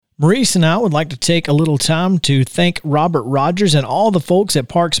Maurice and I would like to take a little time to thank Robert Rogers and all the folks at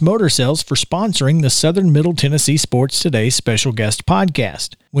Parks Motor Sales for sponsoring the Southern Middle Tennessee Sports Today special guest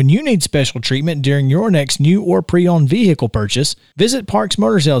podcast. When you need special treatment during your next new or pre-owned vehicle purchase, visit Parks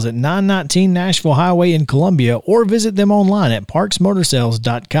Motor Sales at 919 Nashville Highway in Columbia or visit them online at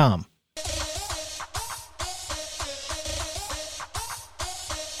parksmotorsales.com.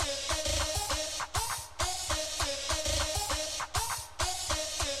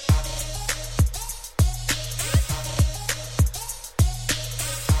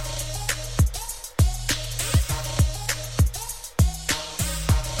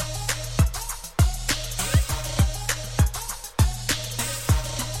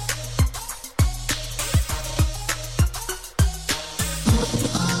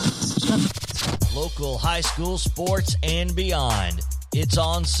 High school sports and beyond. It's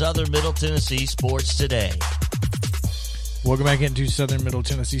on Southern Middle Tennessee Sports Today. Welcome back into Southern Middle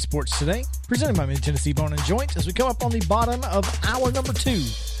Tennessee Sports Today, presented by Mid-Tennessee Bone and Joint as we come up on the bottom of hour number 2.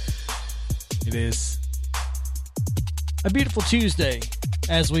 It is a beautiful Tuesday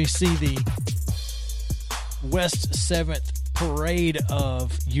as we see the West 7th parade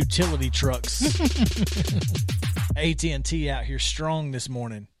of utility trucks. AT&T out here strong this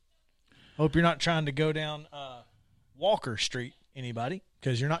morning. Hope you're not trying to go down Walker Street, anybody,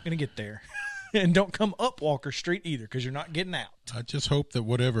 because you're not going to get there. And don't come up Walker Street either, because you're not getting out. I just hope that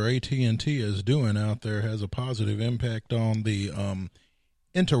whatever AT&T is doing out there has a positive impact on the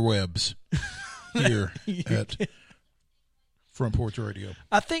interwebs here at Front Porch Radio.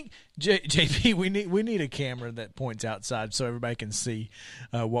 I think, JP, we need a camera that points outside so everybody can see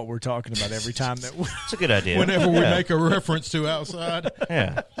what we're talking about every time. It's a good idea. Whenever we make a reference to outside.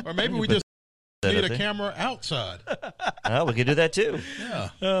 Yeah. Or maybe we just need a camera outside. We could do that too. Yeah.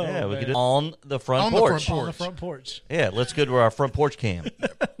 Oh, we could do it on the front porch. On the front porch. Yeah, let's go to our front porch cam.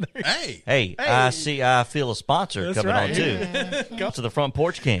 Hey, I feel a sponsor coming on too. Go to the front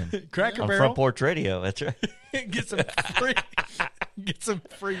porch cam. Cracker on Barrel. Front Porch Radio. That's right. Get some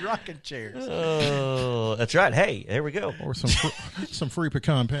free rocking chairs. Oh, that's right. Hey, there we go. Or some free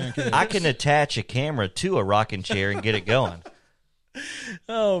pecan pancakes. I can attach a camera to a rocking chair and get it going.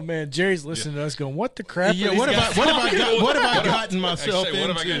 Oh man, Jerry's listening to us going, "What the crap?" Yeah, what have I gotten myself into? What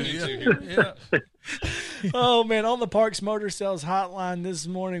have I gotten into here? Yeah. Oh man, on the Parks Motor Sales hotline this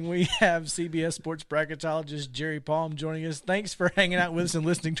morning, we have CBS sports bracketologist Jerry Palm joining us. Thanks for hanging out with us and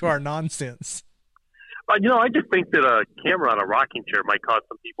listening to our nonsense. I just think that a camera on a rocking chair might cause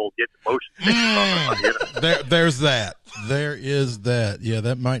some people to get motion. There's that. There is that. Yeah,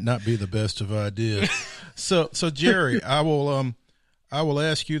 that might not be the best of ideas. So Jerry, I will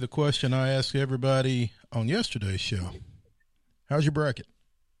ask you the question I asked everybody on yesterday's show. How's your bracket?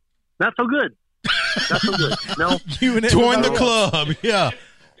 Not so good. Not so good. No. Join the club. Yeah.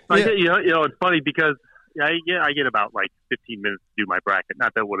 It's funny because I get about like 15 minutes to do my bracket.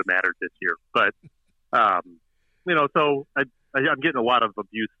 Not that it would have mattered this year, but so I'm getting a lot of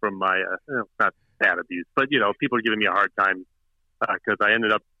abuse from my not bad abuse, but people are giving me a hard time because I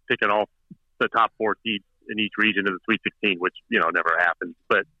ended up picking off the top 4 seeds in each region of the Sweet 16, which never happens.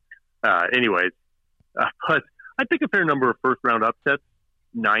 But but I pick a fair number of first round upsets.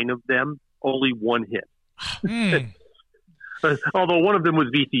 9 of them, only 1 hit. Although one of them was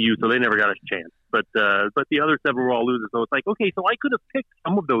VCU, so they never got a chance. But the other 7 were all losers. So it's like, okay, so I could have picked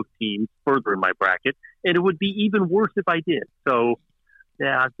some of those teams further in my bracket, and it would be even worse if I did. So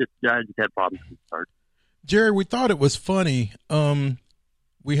yeah, I just had problems from the start. Jerry, we thought it was funny.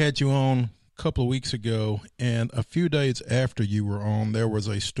 We had you on a couple of weeks ago, and a few days after you were on, there was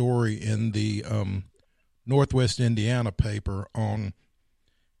a story in the Northwest Indiana paper on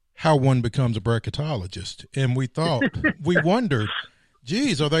how one becomes a bracketologist. And we wondered,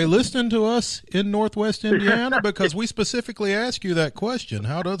 geez, are they listening to us in Northwest Indiana? Because we specifically asked you that question.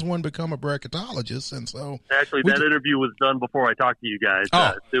 How does one become a bracketologist? And so actually, that interview was done before I talked to you guys.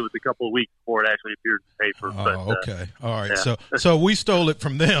 It was a couple of weeks before it actually appeared in the paper. Okay. All right. Yeah. So we stole it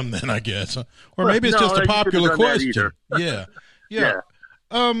from them then, I guess. Or maybe it's no, just a popular question. Yeah.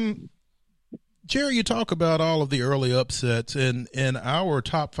 Jerry, you talk about all of the early upsets, and our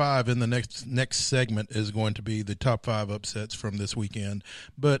top 5 in the next segment is going to be the top 5 upsets from this weekend.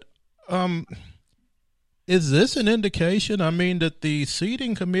 But is this an indication, that the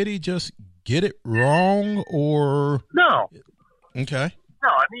seeding committee just get it wrong, or no? Okay. No,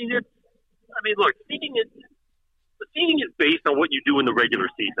 look, seeding is based on what you do in the regular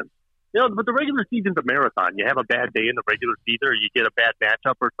season. But the regular season's a marathon. You have a bad day in the regular season, or you get a bad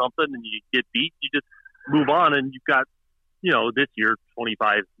matchup or something, and you get beat. You just move on, and you've got this year,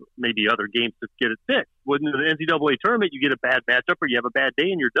 25 maybe other games to get it fixed. When in the NCAA tournament, you get a bad matchup or you have a bad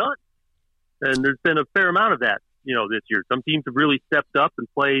day and you're done. And there's been a fair amount of that, this year. Some teams have really stepped up and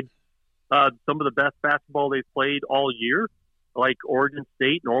played some of the best basketball they've played all year, like Oregon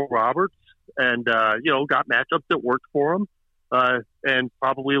State and Oral Roberts, and, got matchups that worked for them, and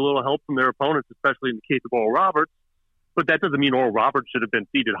probably a little help from their opponents, especially in the case of Oral Roberts. But that doesn't mean Oral Roberts should have been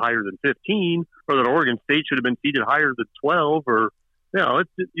seeded higher than 15, or that Oregon State should have been seeded higher than 12, or,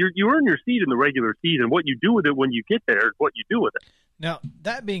 you earn your seed in the regular season. What you do with it when you get there is what you do with it. Now,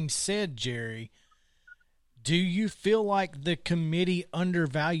 that being said, Jerry, do you feel like the committee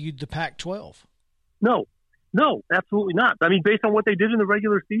undervalued the Pac-12? No, absolutely not. I mean, based on what they did in the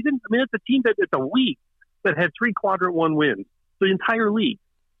regular season, it's a team it's a league that had 3 quadrant one wins, the entire league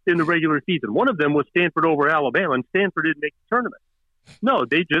in the regular season. One of them was Stanford over Alabama, and Stanford didn't make the tournament. No,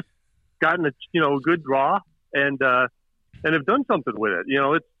 they just gotten a good draw and have done something with it.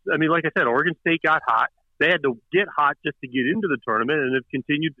 Like I said, Oregon State got hot. They had to get hot just to get into the tournament, and have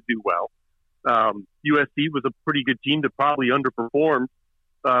continued to do well. USC was a pretty good team that probably underperformed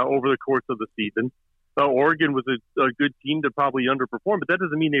over the course of the season. Oregon was a good team that probably underperformed, but that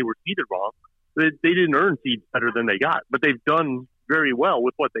doesn't mean they were seeded wrong. They didn't earn seeds better than they got, but they've done very well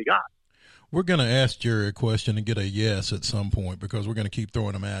with what they got. We're going to ask Jerry a question and get a yes at some point because we're going to keep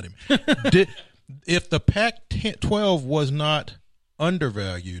throwing them at him. If the Pac-12 was not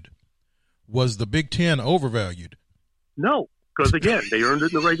undervalued, was the Big Ten overvalued? No, because, again, they earned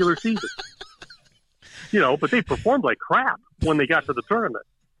it in the regular season. But they performed like crap when they got to the tournament.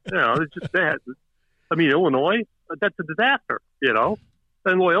 It's just bad. Illinois, that's a disaster,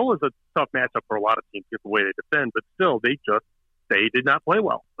 And Loyola's a tough matchup for a lot of teams, the way they defend, but still, they did not play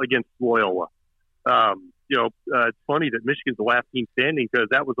well against Loyola. It's funny that Michigan's the last team standing because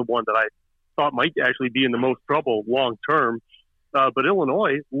that was the one that I thought might actually be in the most trouble long term. But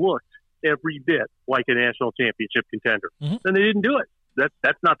Illinois looked every bit like a national championship contender, and they didn't do it.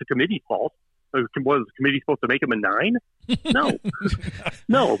 That's not the committee's fault. Was the committee supposed to make them a 9? No,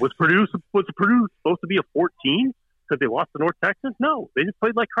 no. Was Purdue supposed to be a 14 because they lost to North Texas? No, they just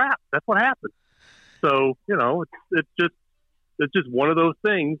played like crap. That's what happened. So it's just one of those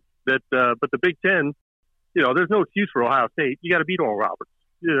things that. But the Big Ten, there's no excuse for Ohio State. You got to beat Oral Roberts.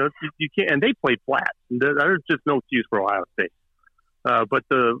 You can't, and they played flat. There's just no excuse for Ohio State. But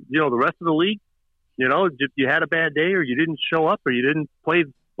the rest of the league, if you had a bad day or you didn't show up or you didn't play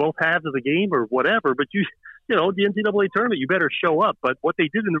both halves of the game or whatever, but the NCAA tournament, you better show up. But what they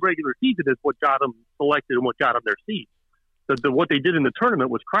did in the regular season is what got them selected and what got them their seed. What they did in the tournament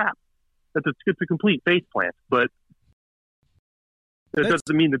was crap. It's a complete face plant, but it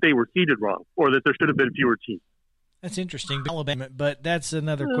doesn't mean that they were seeded wrong or that there should have been fewer teams. That's interesting, Alabama, but that's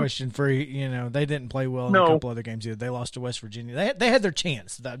another question for they didn't play well in a couple other games either. They lost to West Virginia. They had their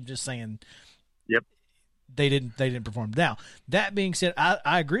chance. I'm just saying. Yep. They didn't perform. Now, that being said,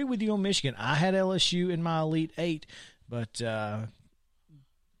 I agree with you on Michigan. I had LSU in my Elite 8, but Well,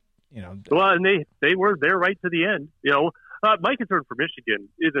 and they were there right to the end. My concern for Michigan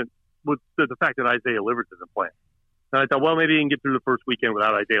isn't with the fact that Isaiah Livers isn't playing. I thought, well, maybe he can get through the first weekend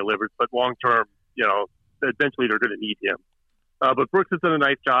without Isaiah Livers, but long term, eventually they're going to need him. But Brooks has done a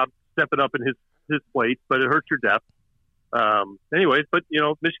nice job stepping up in his place, but it hurts your depth. Anyways, but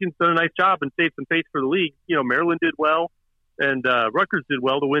Michigan's done a nice job and saved some face for the league. Maryland did well, and Rutgers did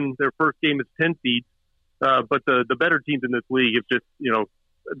well to win their first game as 10 seeds. But the better teams in this league have just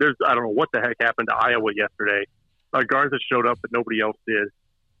I don't know what the heck happened to Iowa yesterday. Garza showed up, but nobody else did.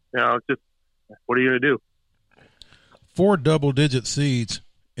 It's just what are you going to do? 4 double-digit seeds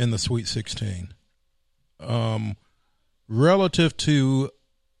in the Sweet 16. Relative to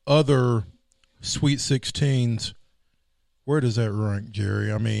other Sweet 16s. Where does that rank, Jerry?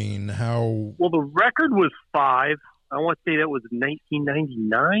 How? Well, the record was 5. I want to say that was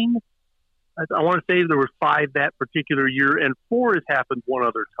 1999. I want to say there were 5 that particular year, and 4 has happened one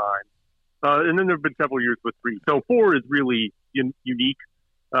other time. And then there have been several years with 3. So 4 is really unique.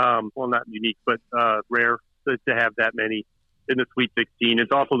 Well, not unique, but rare to have that many in the Sweet 16.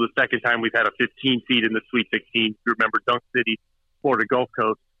 It's also the second time we've had a 15 seed in the Sweet 16. You remember Dunk City, Florida Gulf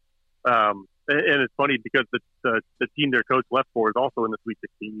Coast. And it's funny because the team their coach left for is also in the Sweet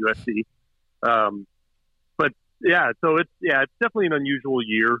 16, USC. But yeah, so it's definitely an unusual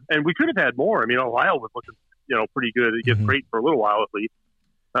year, and we could have had more. Ohio was looking pretty good against Creighton for a little while at least,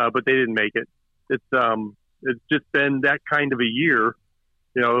 but they didn't make it. It's just been that kind of a year,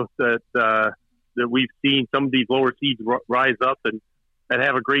 that we've seen some of these lower seeds rise up and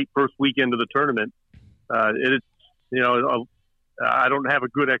have a great first weekend of the tournament. It's I don't have a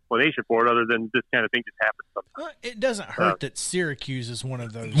good explanation for it other than this kind of thing just happens sometimes. It doesn't hurt that Syracuse is one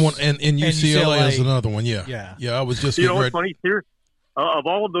of those. And UCLA is another one. Yeah. I was just what's funny here? Of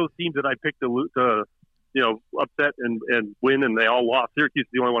all of those teams that I picked to upset and win, and they all lost, Syracuse is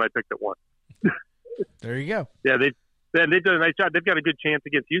the only one I picked that won. There you go. Yeah, they've done a nice job. They've got a good chance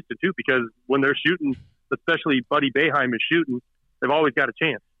against Houston too, because when they're shooting, especially Buddy Boeheim is shooting, they've always got a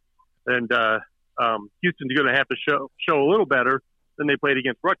chance. And Houston's going to have to show a little better than they played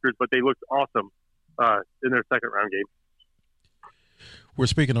against Rutgers, but they looked awesome in their second round game. We're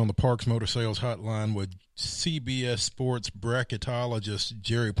speaking on the Parks Motor Sales Hotline with CBS Sports bracketologist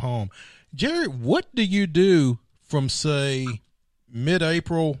Jerry Palm. Jerry, what do you do from, say,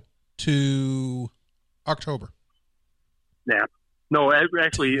 mid-April to October? Nap. No,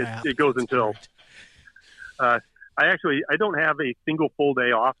 actually, it goes until I don't have a single full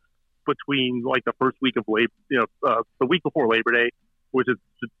day off between like the first week of the week before Labor Day, which is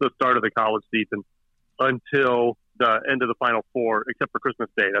the start of the college season, until the end of the Final Four, except for Christmas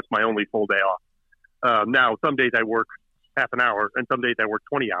Day. That's my only full day off. Now, some days I work half an hour, and some days I work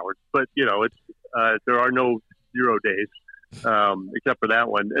 20 hours. But it's there are no 0 days except for that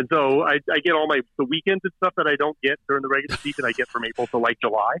one. And so I get all the weekends and stuff that I don't get during the regular season. I get from April to like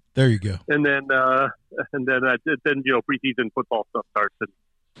July. There you go. And then preseason football stuff starts,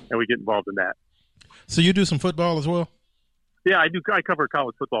 and we get involved in that. So you do some football as well? Yeah, I do. I cover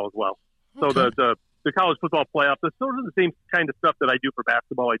college football as well. Okay. So the college football playoff, the sort of the same kind of stuff that I do for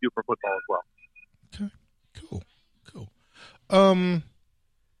basketball, I do for football as well. Okay, cool.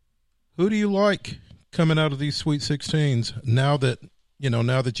 Who do you like coming out of these Sweet 16s now that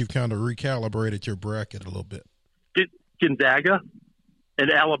you've kind of recalibrated your bracket a little bit? Gonzaga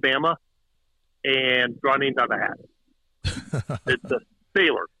and Alabama, and draw names out of the hat. It's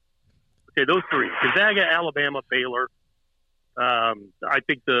Baylor. Okay, those three: Gonzaga, Alabama, Baylor. I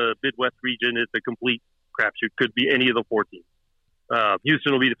think the Midwest region is a complete crapshoot. Could be any of the 4 teams.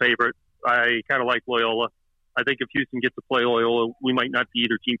 Houston will be the favorite. I kind of like Loyola. I think if Houston gets to play Loyola, we might not see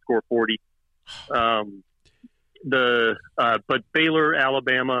either team score 40. But Baylor,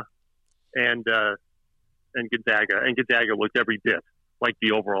 Alabama, and Gonzaga. And Gonzaga looked every bit like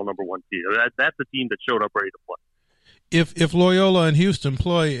the overall number 1 seed. That's the team that showed up ready to play. If Loyola and Houston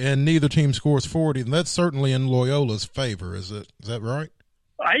play and neither team scores 40, then that's certainly in Loyola's favor. Is that right?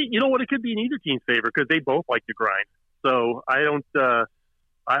 It could be in either team's favor because they both like to grind. So I don't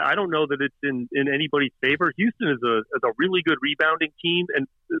know that it's in anybody's favor. Houston is a really good rebounding team, and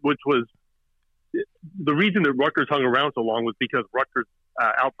which was the reason that Rutgers hung around so long was because Rutgers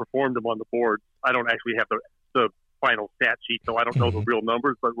outperformed them on the board. I don't actually have the final stat sheet, so I don't know the real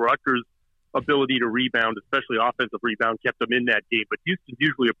numbers, but Rutgers' ability to rebound, especially offensive rebound, kept them in that game. But Houston's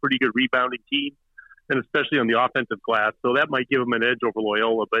usually a pretty good rebounding team, and especially on the offensive glass, so that might give them an edge over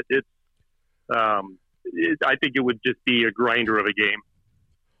Loyola. But I think it would just be a grinder of a game.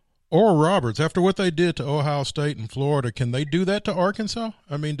 Oral Roberts, after what they did to Ohio State and Florida, can they do that to Arkansas?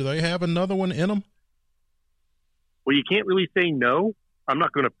 I mean, do they have another one in them? Well, you can't really say no. I'm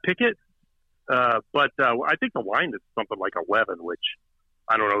not going to pick it, but I think the line is something like 11, which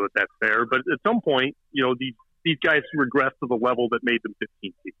I don't know that that's fair. But at some point, these guys regress to the level that made them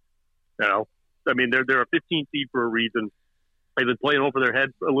 15 seeds. I mean, they're a 15 seed for a reason. They've been playing over their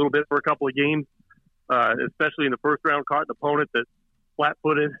heads a little bit for a couple of games, especially in the first round, caught an opponent that's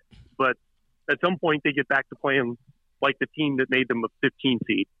flat-footed. But at some point, they get back to playing like the team that made them a 15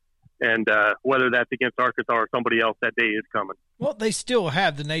 seed. And whether that's against Arkansas or somebody else, that day is coming. Well, they still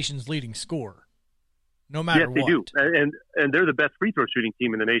have the nation's leading scorer, no matter what. Yes, they do. And they're the best free throw shooting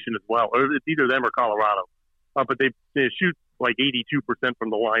team in the nation as well. Or it's either them or Colorado. But they shoot like 82% from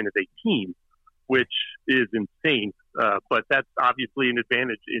the line as a team, which is insane. But that's obviously an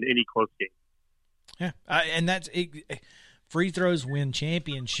advantage in any close game. Yeah, and that's free throws win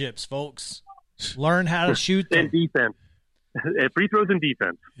championships, folks. Learn how to shoot them. And defense. Free throws and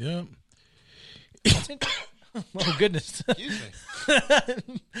defense. Yeah. Oh, goodness.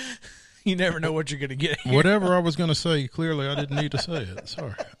 You never know what you're going to get here. Whatever I was going to say, clearly I didn't need to say it.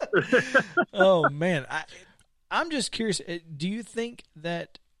 Sorry. Oh, man. I'm just curious. Do you think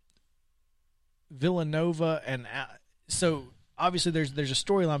that Villanova and – so, obviously, there's a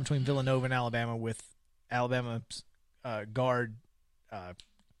storyline between Villanova and Alabama with Alabama's guard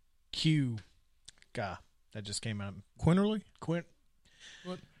Q. God, that just came out. Quinterly? Quinterly?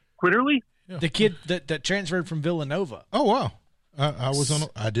 Yeah. The kid that transferred from Villanova. Oh, wow.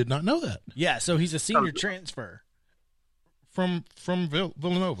 I did not know that. Yeah, so he's a senior transfer. From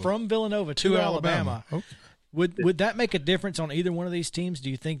Villanova. From Villanova to Alabama. Okay. Would that make a difference on either one of these teams? Do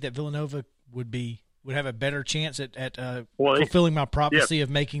you think that Villanova would be would have a better chance at fulfilling my prophecy of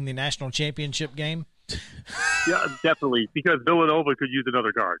making the national championship game? Yeah, definitely, because Villanova could use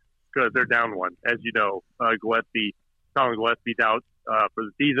another guard because they're down one, as you know. Colin Gillespie's out for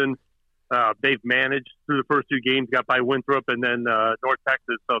the season. They've managed through the first 2 games, got by Winthrop and then North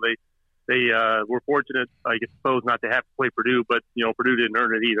Texas, so they were fortunate, I suppose, not to have to play Purdue, but Purdue didn't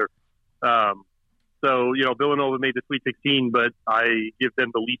earn it either. So Villanova made the Sweet 16, but I give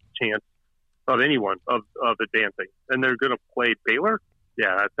them the least chance of anyone of advancing, and they're going to play Baylor.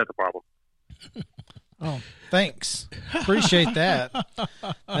 Yeah, that's a problem. Oh, thanks. Appreciate that.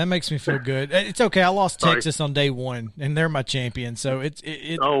 That makes me feel good. It's okay. I lost Texas on day 1, and they're my champion. So it's.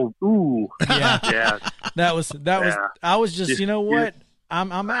 Oh, ooh. Yeah. That was. I was just. You know what?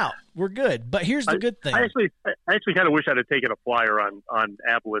 I'm out. We're good. But here's the good thing. I actually kind of wish I'd have taken a flyer on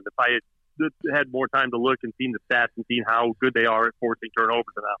Abilene if I had more time to look and seen the stats and seen how good they are at forcing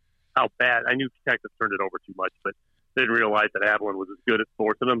turnovers and how bad. I knew Texas turned it over too much, but didn't realize that Abilene was as good at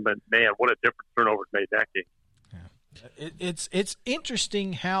forcing them. But man, what a difference turnovers made that game. Yeah. It's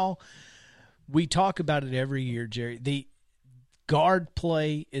interesting how we talk about it every year, Jerry. The guard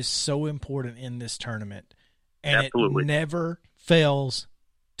play is so important in this tournament, and Absolutely. It never fails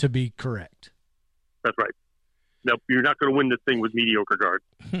to be correct. That's right. Nope, you're not going to win this thing with mediocre guards,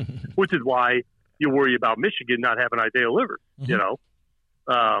 which is why you worry about Michigan not having Isaiah Livers. Mm-hmm.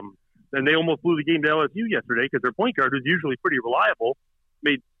 And they almost blew the game to LSU yesterday because their point guard, who's usually pretty reliable,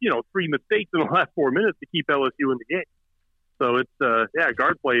 made 3 mistakes in the last 4 minutes to keep LSU in the game. So it's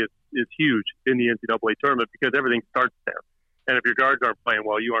guard play is huge in the NCAA tournament because everything starts there. And if your guards aren't playing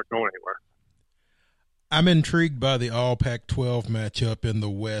well, you aren't going anywhere. I'm intrigued by the All Pac-12 matchup in the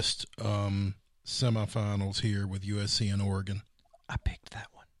West semifinals here with USC and Oregon. I picked that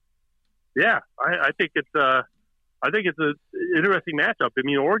one. Yeah, I think it's an interesting matchup. I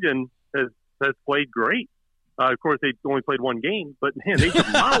mean, Oregon has played great. Of course, they only played 1 game, but man, they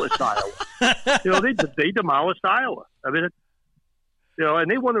demolished Iowa. They demolished Iowa. I mean,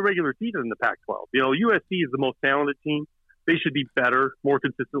 and they won the regular season in the Pac-12. USC is the most talented team. They should be better, more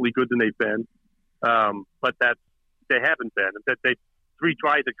consistently good than they've been. But they haven't been. That they 3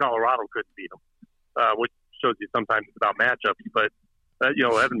 tries at Colorado couldn't beat them, which shows you sometimes it's about matchups. But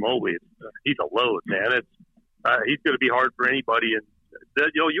Evan Mobley, he's a load, man. He's going to be hard for anybody, and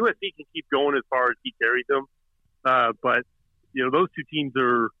USC can keep going as far as he carries them. But those 2 teams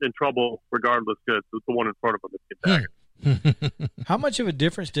are in trouble regardless because the one in front of them is Gonzaga. How much of a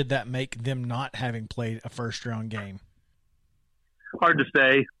difference did that make them not having played a first-round game? Hard to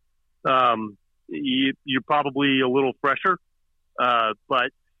say. You're probably a little fresher,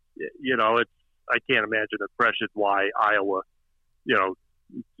 but I can't imagine as fresh as why Iowa,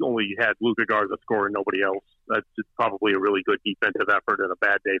 only had Luka Garza score and nobody else. That's just probably a really good defensive effort and a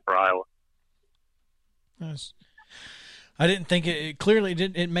bad day for Iowa. Yes. I didn't think it clearly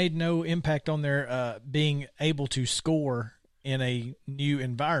did. It made no impact on their being able to score in a new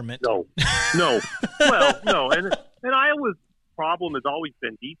environment. No. Well, no. And Iowa's problem has always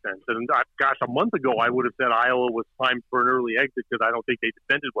been defense. And a month ago I would have said Iowa was primed for an early exit because I don't think they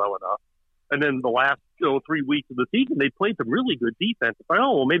defended well enough. And then the last 3 weeks of the season, they played some really good defense. It's like,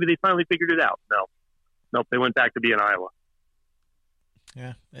 maybe they finally figured it out. No, they went back to being Iowa.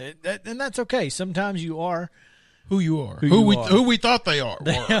 Yeah, and that's okay. Sometimes you are who you are, who we thought they are.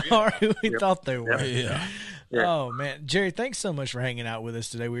 They are who we thought they were. Yeah. Oh man, Jerry, thanks so much for hanging out with us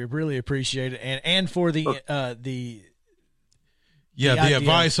today. We really appreciate it, and for the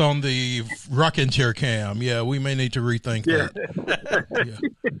advice on the rocking chair cam. Yeah, we may need to rethink that. Yeah.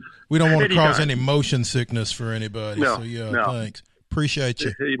 We don't want to cause any motion sickness for anybody. Thanks. Appreciate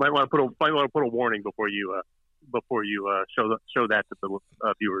you. You might want to put a warning before you show that to the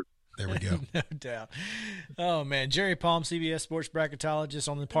viewers. There we go. No doubt. Oh man, Jerry Palm, CBS Sports bracketologist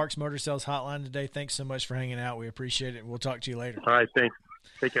on the Parks Motor Sales Hotline today. Thanks so much for hanging out. We appreciate it. We'll talk to you later. All right, thanks.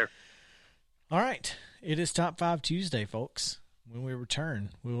 Take care. All right, it is Top 5 Tuesday, folks. When we return,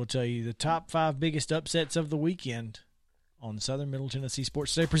 we will tell you the top 5 biggest upsets of the weekend on Southern Middle Tennessee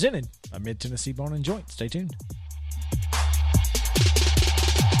Sports Today, presented by Mid-Tennessee Bone and Joint. Stay tuned.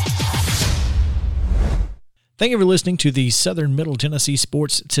 Thank you for listening to the Southern Middle Tennessee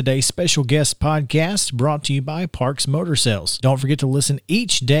Sports Today special guest podcast brought to you by Parks Motor Sales. Don't forget to listen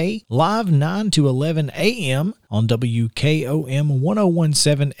each day live 9 to 11 a.m. on WKOM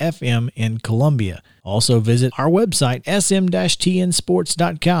 1017 FM in Columbia. Also visit our website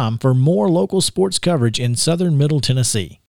sm-tnsports.com for more local sports coverage in Southern Middle Tennessee.